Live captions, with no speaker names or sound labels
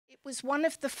was one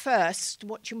of the first,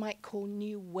 what you might call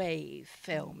new wave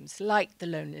films, like The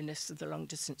Loneliness of the Long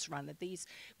Distance Runner, these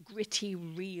gritty,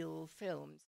 real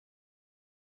films.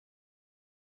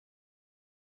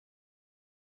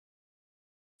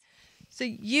 So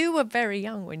you were very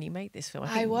young when you made this film.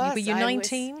 I was. Were you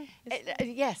 19?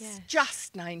 Yes,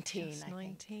 just 19. Just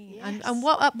 19. Yes. And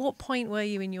at what point were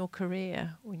you in your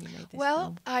career when you made this film?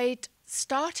 Well, I'd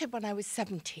started when I was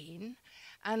 17,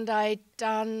 and I'd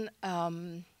done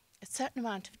a certain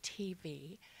amount of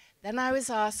TV. Then I was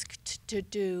asked to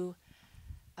do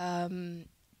the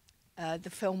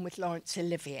film with Laurence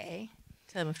Olivier.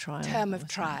 Term of Trial. Term of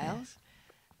Trial.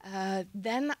 Yes.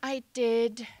 Then I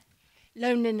did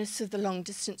Loneliness of the Long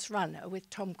Distance Runner with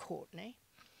Tom Courtenay.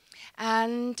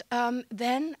 And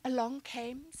then along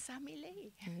came Sammy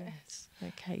Lee. Yes.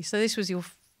 Okay. So this was your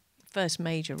first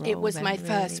major role. It was then, my really?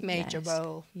 first major Yes.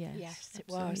 role. Yes, Yes, it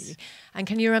absolutely. was. And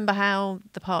can you remember how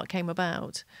the part came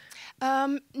about?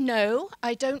 No,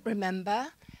 I don't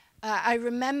remember. I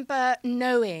remember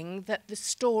knowing that the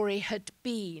story had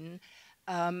been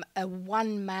a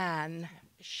one-man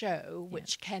show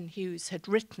which Ken Hughes had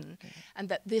written, and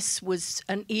that this was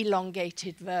an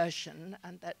elongated version,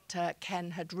 and that Ken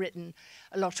had written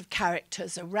a lot of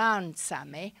characters around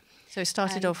Sammy. So it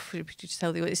started off.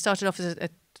 It started off as a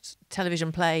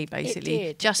television play,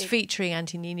 basically, just featuring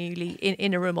Anthony Newley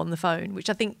in a room on the phone, which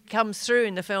I think comes through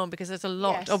in the film because there's a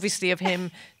lot, obviously, of him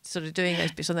sort of doing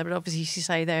those bits on there. But obviously, as you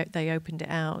say, they opened it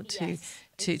out to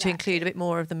include a bit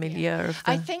more of the milieu of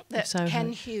the. I think that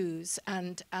Ken Hughes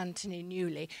and Anthony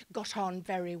Newley got on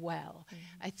very well.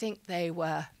 I think they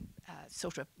were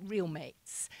sort of real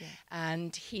mates,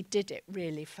 and he did it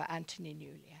really for Anthony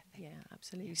Newley, I think. Yeah,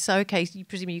 absolutely. So, okay, so you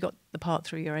presumably you got the part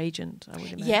through your agent, I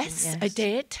would imagine. Yes, I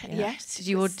did. Yeah. Yes. Did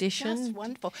you audition? Just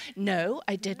wonderful. No,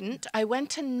 I didn't. I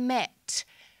went and met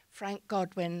Frank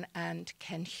Godwin and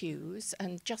Ken Hughes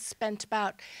and just spent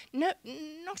not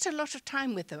a lot of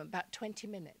time with them, about 20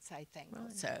 minutes, I think, or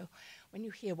so. When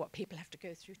you hear what people have to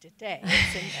go through today,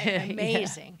 it's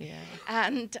amazing. Yeah.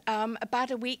 And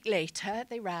about a week later,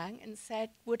 they rang and said,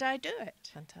 would I do it?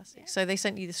 Fantastic. Yeah. So they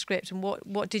sent you the script, and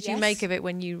what did you make of it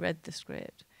when you read the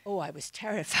script? Oh, I was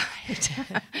terrified.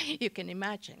 You can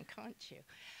imagine, can't you?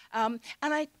 And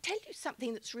I tell you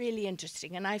something that's really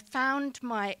interesting, and I found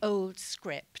my old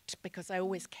script, because I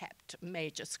always kept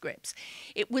major scripts.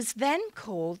 It was then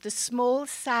called The Small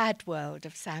Sad World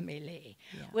of Sammy Lee,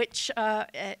 which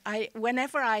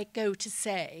whenever I go to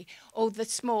say, I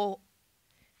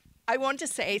want to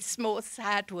say Small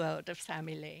Sad World of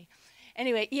Sammy Lee.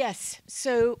 Anyway, yes,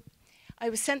 so I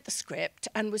was sent the script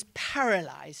and was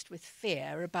paralyzed with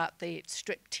fear about the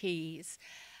striptease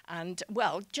and,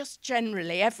 well, just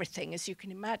generally everything, as you can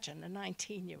imagine, a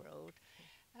 19-year-old.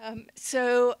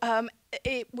 So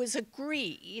it was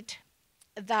agreed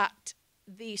that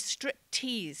the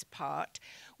striptease part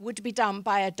would be done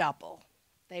by a double.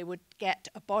 They would get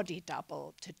a body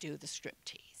double to do the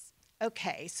striptease.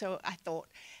 Okay, so I thought,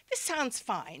 this sounds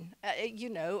fine. I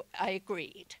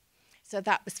agreed. So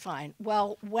that was fine.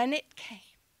 Well, when it came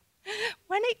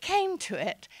to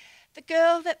it, the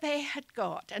girl that they had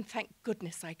got, and thank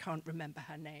goodness I can't remember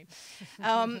her name,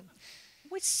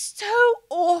 was so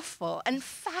awful and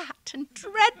fat and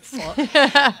dreadful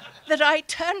that I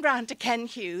turned round to Ken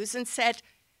Hughes and said,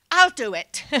 I'll do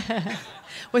it.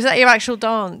 Was that your actual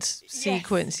dance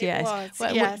sequence? Yes, it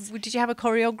was, yes. Did you have a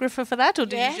choreographer for that, or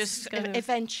did you just kind of...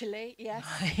 Eventually, yes.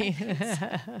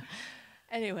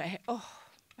 Anyway,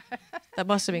 that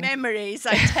must have been memories,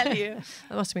 I tell you.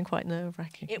 That must have been quite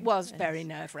nerve-wracking. It was very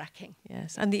nerve-wracking.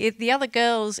 Yes, and the other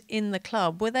girls in the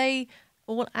club, were they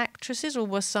all actresses, or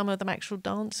were some of them actual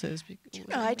dancers?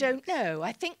 I don't know.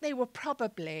 I think they were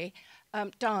probably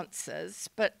dancers,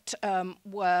 but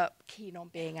were keen on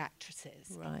being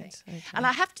actresses. Right. Okay. And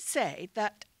I have to say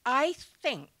that I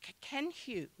think Ken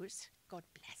Hughes, God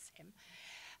bless him,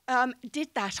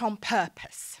 did that on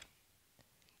purpose.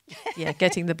 Yeah,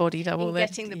 getting the body double.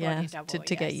 Getting the body double,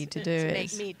 to get you to do it. To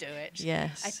make me do it.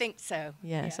 Yes. I think so.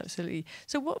 Yes, absolutely.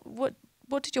 So what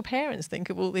did your parents think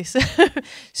of all this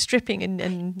stripping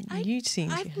and nude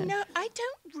scenes you had? I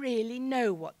don't really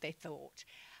know what they thought.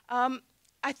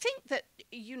 I think that,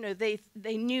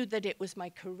 they knew that it was my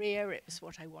career, it was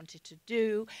what I wanted to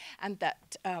do, and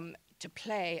that to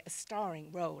play a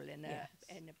starring role in a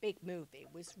big movie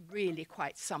was really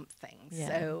quite something.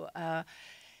 Yeah.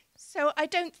 So I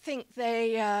don't think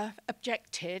they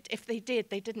objected. If they did,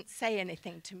 they didn't say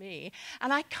anything to me.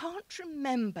 And I can't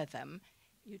remember them.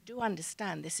 You do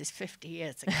understand this is 50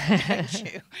 years ago,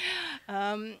 don't you?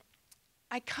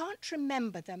 I can't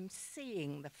remember them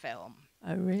seeing the film.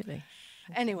 Oh, really?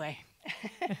 Anyway.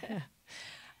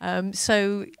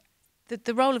 So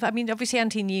the role of, I mean, obviously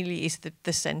Anthony Newley is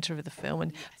the centre of the film,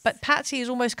 and but Patsy is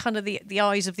almost kind of the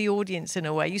eyes of the audience in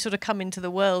a way. You sort of come into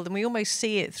the world, and we almost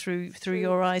see it through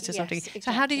your eyes or something. Exactly.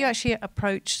 So how do you actually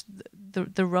approach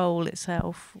the role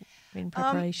itself in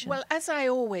preparation? Well, as I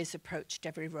always approached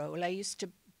every role, I used to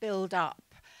build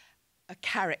up a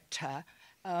character.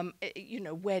 You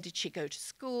know, where did she go to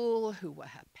school? Who were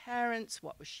her parents?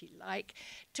 What was she like?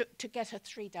 To get a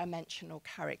three-dimensional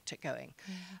character going.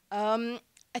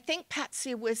 I think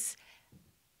Patsy was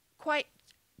quite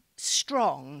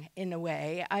strong in a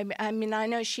way. I mean, I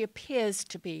know she appears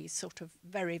to be sort of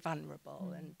very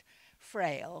vulnerable and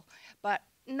frail, but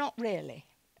not really.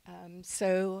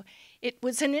 So it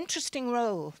was an interesting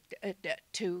role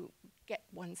to get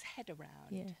one's head around.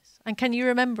 Yes. And can you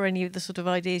remember any of the sort of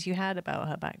ideas you had about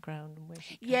her background? And where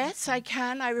she yes, I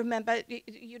can. I remember,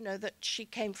 you know, that she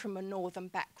came from a northern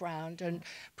background and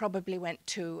probably went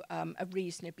to a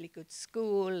reasonably good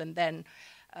school, and then,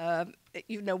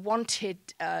 you know, wanted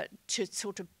to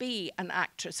sort of be an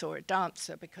actress or a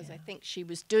dancer, because I think she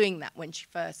was doing that when she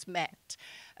first met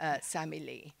Sammy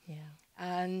Lee. Yeah.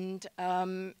 And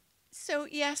so,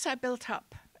 yes, I built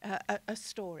up a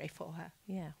story for her.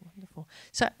 Yeah, wonderful.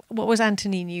 So what was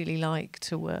Anthony Newley like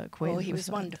to work with? Oh, he was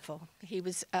wonderful. He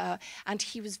was, and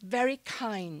he was very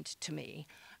kind to me,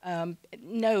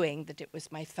 knowing that it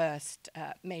was my first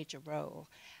major role.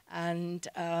 And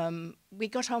we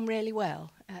got on really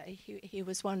well. He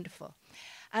was wonderful.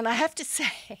 And I have to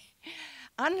say,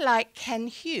 unlike Ken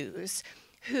Hughes,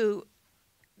 who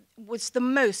was the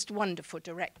most wonderful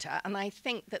director, and I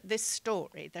think that this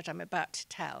story that I'm about to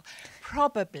tell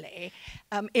probably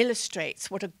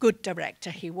illustrates what a good director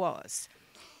he was.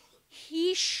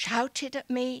 He shouted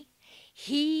at me,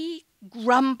 he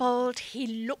grumbled, he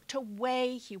looked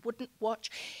away, he wouldn't watch.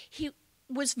 He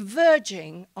was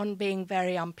verging on being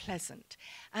very unpleasant,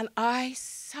 and I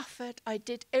suffered. I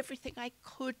did everything I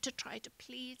could to try to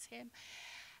please him.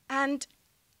 And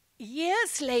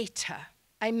years later,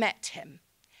 I met him.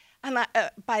 And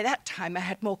by that time, I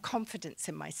had more confidence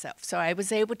in myself. So I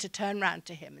was able to turn around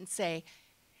to him and say,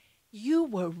 "You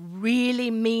were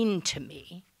really mean to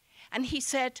me." And he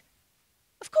said,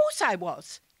 "Of course I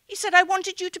was." He said, "I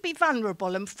wanted you to be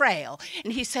vulnerable and frail."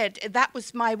 And he said, "That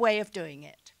was my way of doing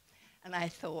it." And I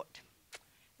thought,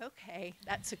 okay,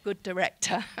 that's a good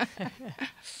director.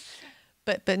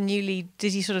 But Newley,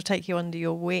 did he sort of take you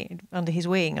under his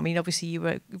wing? I mean, obviously you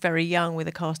were very young with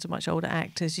a cast of much older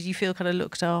actors. Did you feel kind of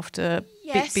looked after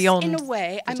beyond? Yes, in a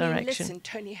way. I mean, listen,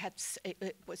 Tony had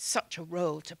it was such a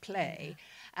role to play,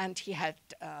 and he had,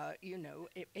 you know,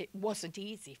 it wasn't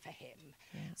easy for him.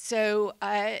 Yeah. So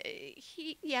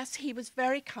he was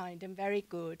very kind and very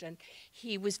good, and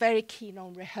he was very keen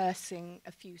on rehearsing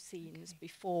a few scenes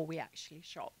before we actually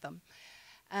shot them,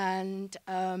 and.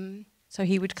 So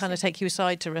he would kind of take you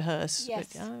aside to rehearse?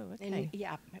 Yes. But, oh, okay.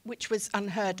 Yeah, which was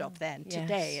unheard of then. Yes.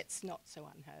 Today it's not so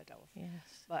unheard of.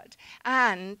 Yes. But,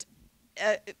 and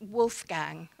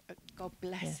Wolfgang, God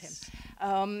bless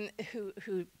him,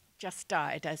 who just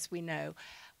died, as we know.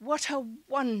 What a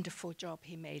wonderful job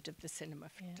he made of the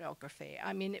cinematography.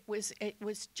 I mean, it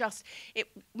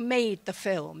made the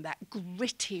film, that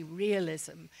gritty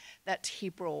realism that he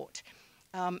brought.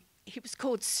 He was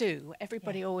called Sue.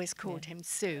 Everybody always called him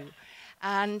Sue.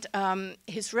 And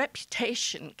his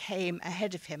reputation came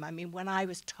ahead of him. I mean, when I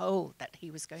was told that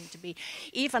he was going to be,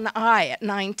 even I at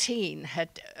 19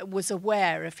 was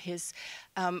aware of his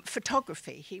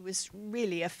photography. He was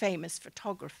really a famous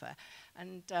photographer.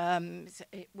 And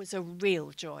it was a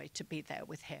real joy to be there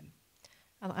with him.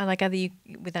 And I gather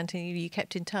with Anthony, you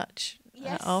kept in touch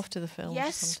after the film?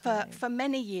 Yes, for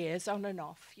many years, on and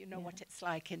off. You know what it's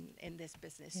like in this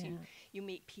business. Yeah. You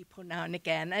meet people now and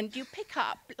again, and you pick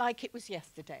up like it was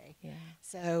yesterday. Yeah.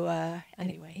 So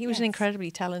anyway. He was an incredibly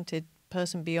talented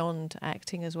person beyond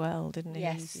acting as well, didn't he?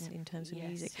 Yes. In terms of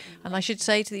music. And I should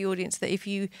say to the audience that if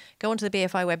you go onto the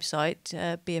BFI website,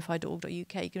 bfi.org.uk, you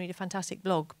can read a fantastic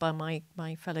blog by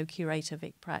my fellow curator,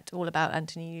 Vic Pratt, all about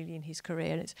Anthony Newley and his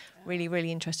career. And it's really,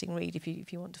 really interesting read if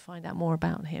you want to find out more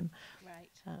about him.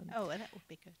 Well, that would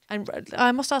be good. And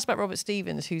I must ask about Robert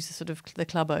Stevens, who's the sort of the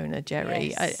club owner,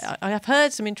 Jerry. Yes. I have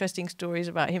heard some interesting stories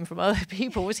about him from other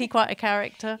people. Was he quite a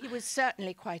character? He was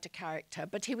certainly quite a character,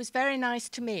 but he was very nice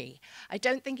to me. I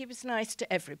don't think he was nice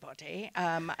to everybody.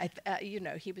 You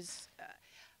know, he was...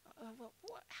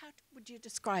 how would you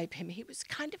describe him? He was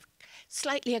kind of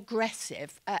slightly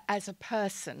aggressive as a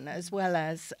person, as well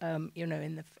as you know,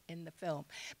 in the film.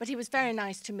 But he was very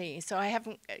nice to me, so I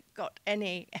haven't got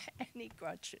any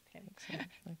grudge at him.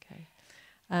 Excellent. Okay.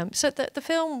 So the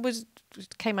film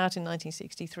came out in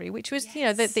 1963, which was you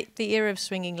know the era of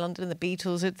swinging London and the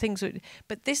Beatles and things.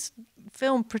 But this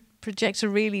film projects a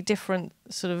really different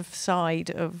sort of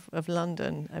side of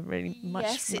London, a really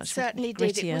much certainly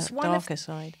grittier, did. It was darker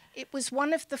side. It was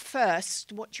one of the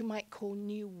first, what you might call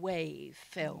new wave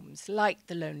films, like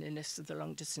The Loneliness of the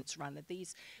Long Distance Runner,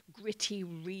 these gritty,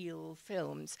 real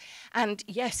films. And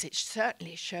yes, it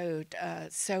certainly showed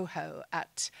Soho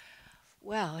at...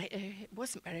 Well, it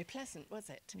wasn't very pleasant, was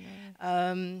it?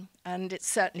 No. And it's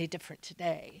certainly different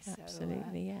today.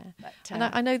 Absolutely, yeah. But, and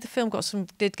I know the film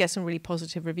did get some really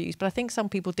positive reviews, but I think some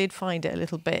people did find it a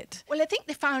little bit. Well, I think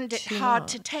they found it hard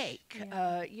to take.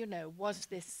 Yeah. Was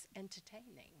this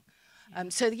entertaining? Yeah.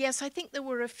 So yes, I think there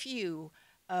were a few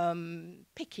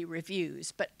picky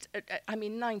reviews, but I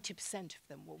mean, 90% of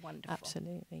them were wonderful.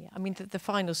 Absolutely. Yeah. I mean, the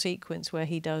final sequence where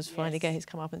he does finally get his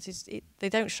comeuppance, they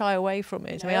don't shy away from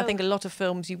it. No, I mean, I think a lot of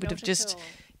films you would have just,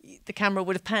 the camera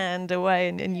would have panned away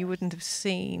and you wouldn't have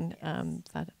seen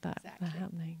that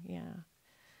happening. Yeah.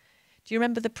 Do you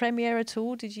remember the premiere at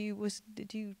all? Did you?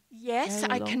 Yes,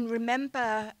 I can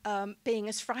remember being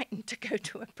as frightened to go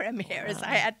to a premiere as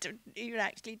I had to,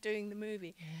 actually doing the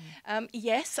movie.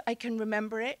 Yes, I can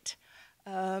remember it.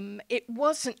 It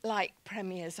wasn't like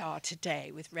premieres are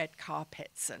today with red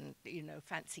carpets and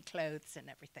fancy clothes and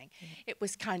everything. It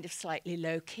was kind of slightly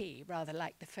low key, rather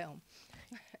like the film.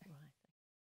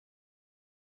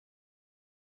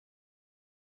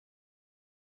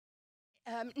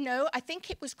 No, I think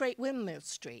it was Great Windmill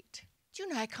Street. Do you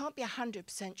know, I can't be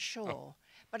 100% sure,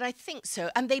 but I think so.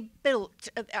 And they built,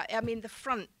 I mean, the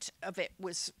front of it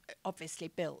was obviously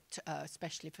built,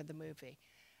 especially for the movie.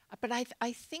 But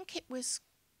I think it was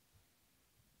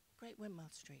Great Windmill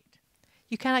Street.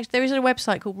 You can actually, there is a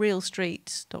website called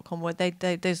realstreets.com where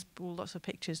there's lots of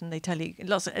pictures and they tell you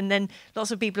and then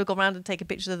lots of people have gone around and taken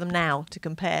pictures of them now to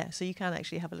compare. So you can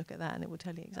actually have a look at that and it will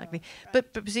tell you exactly. Right.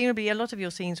 But presumably a lot of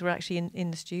your scenes were actually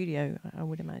in the studio, I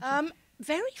would imagine.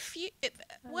 Very few.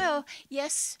 Well,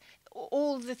 yes,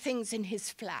 all the things in his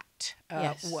flat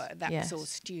were. That was all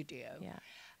studio. Yeah.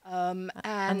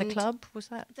 And the club, was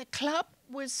that? The club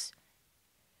was...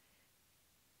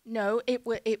 No, it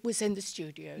was in the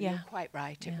studio. Yeah. You're quite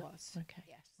right, it was. Okay.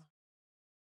 Yes.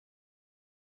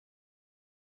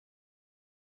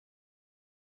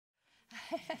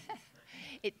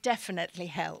 It definitely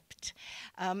helped.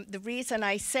 The reason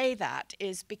I say that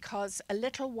is because a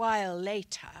little while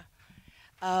later,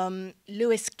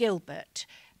 Lewis Gilbert,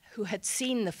 who had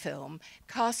seen the film,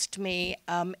 cast me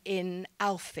in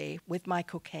Alfie with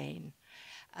Michael Caine,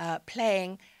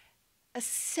 playing a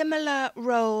similar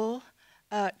role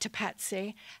to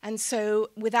Patsy, and so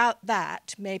without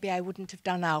that, maybe I wouldn't have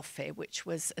done Alfie, which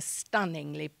was a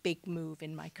stunningly big move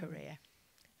in my career.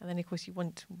 And then, of course,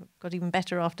 got even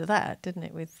better after that, didn't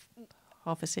it? With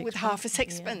Half a Sixpence. With Half a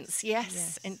Sixpence,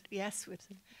 yes. And yes, with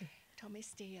Tommy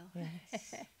Steele.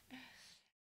 Yes.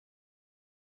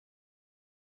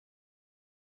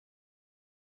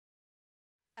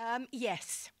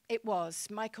 Yes, it was.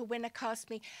 Michael Winner cast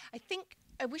me.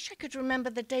 I wish I could remember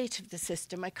the date of the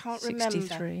system. I can't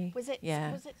 63. remember. Was it?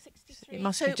 Yeah. Was it 63? It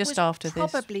must be just after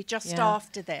this. Probably just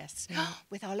after this. Yeah.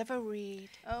 With Oliver Reed.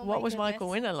 Oh, what was Michael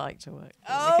Winner like to work with?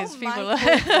 Oh, Michael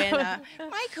Winner.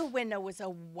 Michael Winner was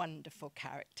a wonderful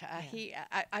character. Yeah.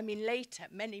 I mean, later,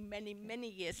 many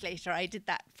years later, I did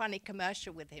that funny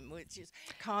commercial with him, which is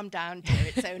 "Calm down,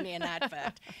 dear, it's only an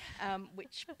advert,"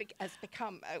 which has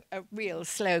become a real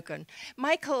slogan.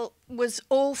 Michael was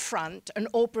all front and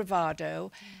all bravado.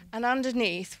 And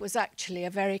underneath was actually a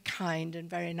very kind and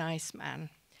very nice man.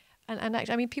 And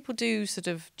actually, I mean, people do sort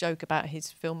of joke about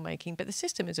his filmmaking, but The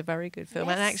System is a very good film.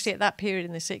 Yes. And actually, at that period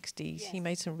in the 60s, he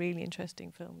made some really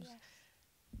interesting films. Yes.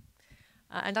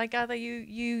 And I gather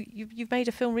you've made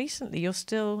a film recently. You're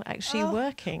still actually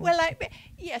working. Well,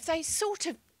 yes, I sort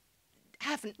of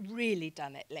haven't really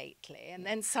done it lately. And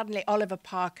then suddenly Oliver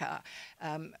Parker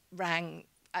rang.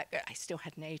 I still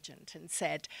had an agent and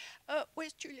said,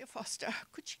 where's Julia Foster?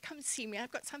 Could she come see me?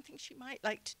 I've got something she might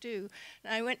like to do.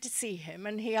 And I went to see him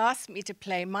and he asked me to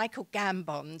play Michael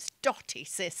Gambon's dotty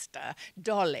sister,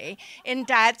 Dolly, in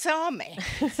Dad's Army.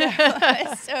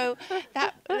 So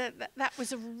that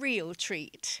was a real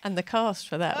treat. And the cast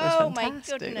for that was fantastic,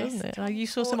 my goodness, wasn't it? You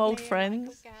saw some old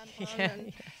friends.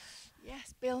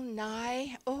 Yes, Bill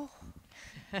Nye. Oh.